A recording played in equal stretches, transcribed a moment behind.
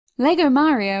Lego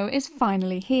Mario is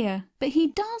finally here, but he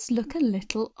does look a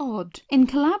little odd. In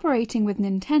collaborating with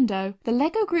Nintendo, the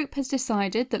Lego group has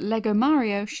decided that Lego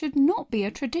Mario should not be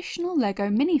a traditional Lego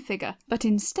minifigure, but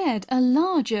instead a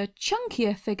larger,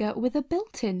 chunkier figure with a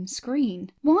built-in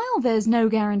screen. While there's no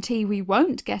guarantee we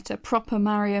won't get a proper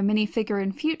Mario minifigure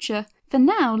in future, for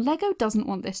now, LEGO doesn't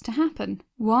want this to happen.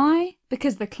 Why?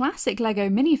 Because the classic LEGO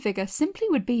minifigure simply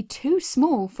would be too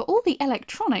small for all the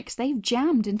electronics they've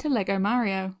jammed into LEGO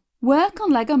Mario. Work on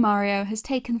LEGO Mario has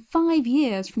taken 5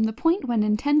 years from the point when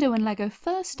Nintendo and LEGO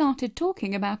first started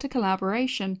talking about a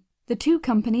collaboration. The two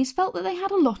companies felt that they had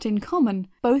a lot in common,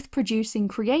 both producing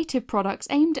creative products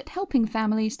aimed at helping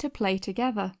families to play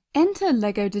together. Enter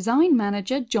LEGO design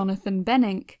manager Jonathan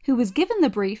Benink, who was given the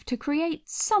brief to create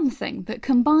something that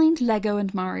combined LEGO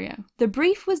and Mario. The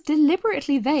brief was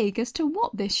deliberately vague as to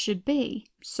what this should be.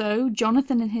 So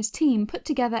Jonathan and his team put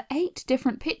together 8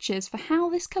 different pitches for how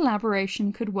this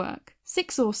collaboration could work.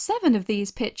 6 or 7 of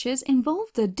these pitches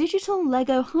involved a digital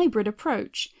LEGO hybrid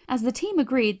approach, as the team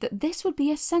agreed that this would be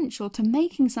essential to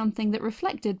making something that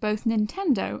reflected both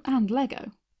Nintendo and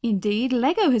LEGO. Indeed,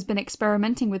 LEGO has been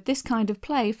experimenting with this kind of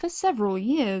play for several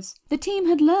years. The team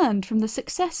had learned from the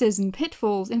successes and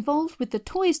pitfalls involved with the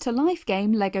Toys to Life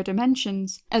game LEGO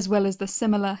Dimensions, as well as the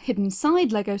similar hidden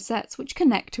side LEGO sets which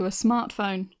connect to a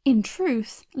smartphone. In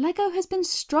truth, LEGO has been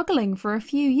struggling for a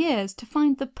few years to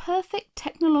find the perfect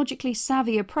technologically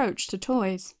savvy approach to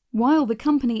toys. While the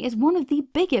company is one of the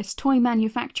biggest toy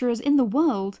manufacturers in the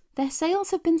world, their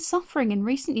sales have been suffering in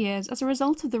recent years as a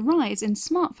result of the rise in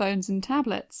smartphones and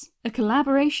tablets. A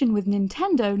collaboration with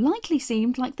Nintendo likely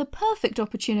seemed like the perfect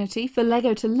opportunity for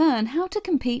LEGO to learn how to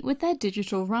compete with their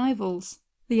digital rivals.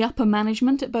 The upper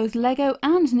management at both LEGO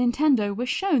and Nintendo were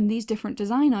shown these different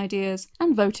design ideas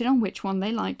and voted on which one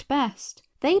they liked best.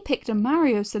 They picked a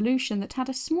Mario solution that had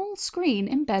a small screen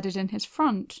embedded in his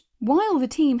front. While the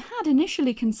team had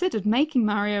initially considered making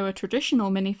Mario a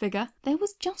traditional minifigure, there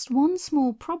was just one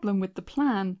small problem with the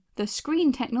plan. The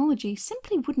screen technology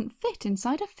simply wouldn't fit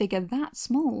inside a figure that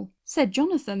small. Said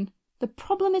Jonathan, "The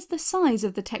problem is the size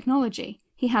of the technology.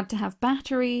 He had to have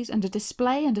batteries and a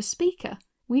display and a speaker.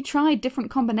 We tried different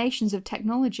combinations of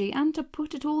technology, and to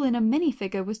put it all in a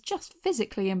minifigure was just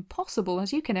physically impossible,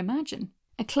 as you can imagine."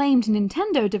 Acclaimed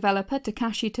Nintendo developer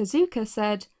Takashi Tezuka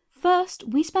said, "First,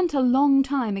 we spent a long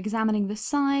time examining the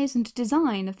size and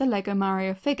design of the LEGO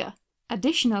Mario figure.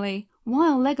 Additionally,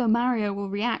 while LEGO Mario will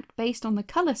react based on the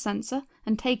colour sensor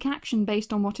and take action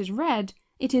based on what is read,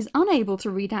 it is unable to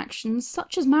read actions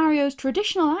such as Mario's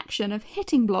traditional action of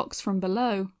hitting blocks from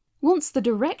below." Once the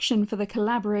direction for the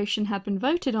collaboration had been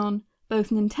voted on, both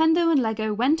Nintendo and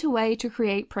LEGO went away to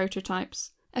create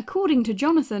prototypes. According to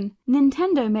Jonathan,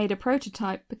 Nintendo made a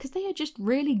prototype because they are just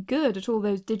really good at all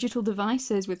those digital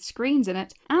devices with screens in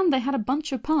it, and they had a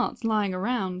bunch of parts lying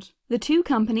around. The two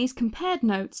companies compared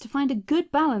notes to find a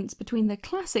good balance between the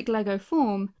classic LEGO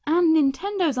form and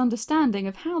Nintendo's understanding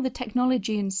of how the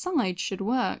technology inside should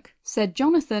work. Said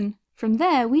Jonathan, "From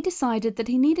there we decided that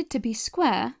he needed to be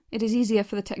square. It is easier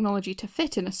for the technology to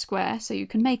fit in a square, so you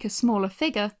can make a smaller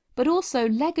figure, but also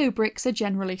LEGO bricks are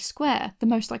generally square, the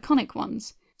most iconic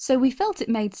ones. So we felt it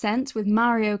made sense with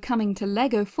Mario coming to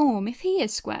LEGO form if he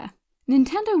is square.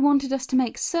 Nintendo wanted us to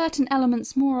make certain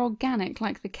elements more organic,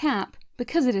 like the cap,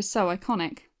 because it is so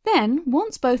iconic." Then,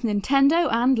 once both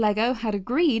Nintendo and LEGO had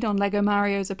agreed on LEGO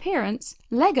Mario's appearance,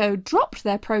 LEGO dropped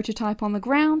their prototype on the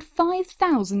ground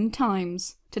 5,000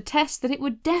 times to test that it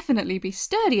would definitely be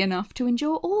sturdy enough to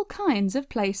endure all kinds of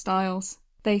playstyles.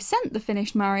 They sent the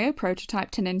finished Mario prototype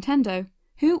to Nintendo,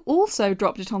 who also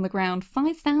dropped it on the ground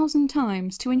 5,000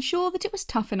 times to ensure that it was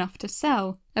tough enough to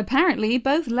sell. Apparently,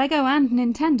 both LEGO and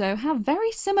Nintendo have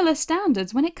very similar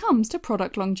standards when it comes to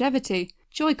product longevity,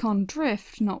 Joy-Con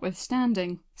drift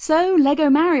notwithstanding. So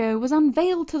LEGO Mario was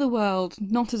unveiled to the world,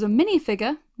 not as a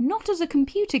minifigure, not as a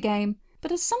computer game,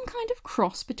 but as some kind of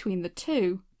cross between the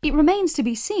two. It remains to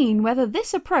be seen whether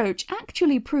this approach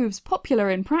actually proves popular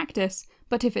in practice,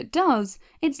 but if it does,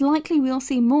 it's likely we'll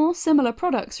see more similar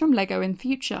products from LEGO in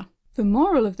future. The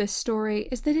moral of this story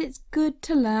is that it's good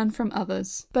to learn from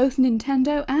others. Both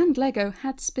Nintendo and LEGO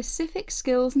had specific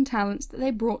skills and talents that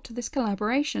they brought to this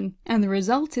collaboration, and the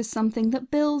result is something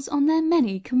that builds on their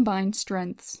many combined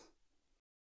strengths.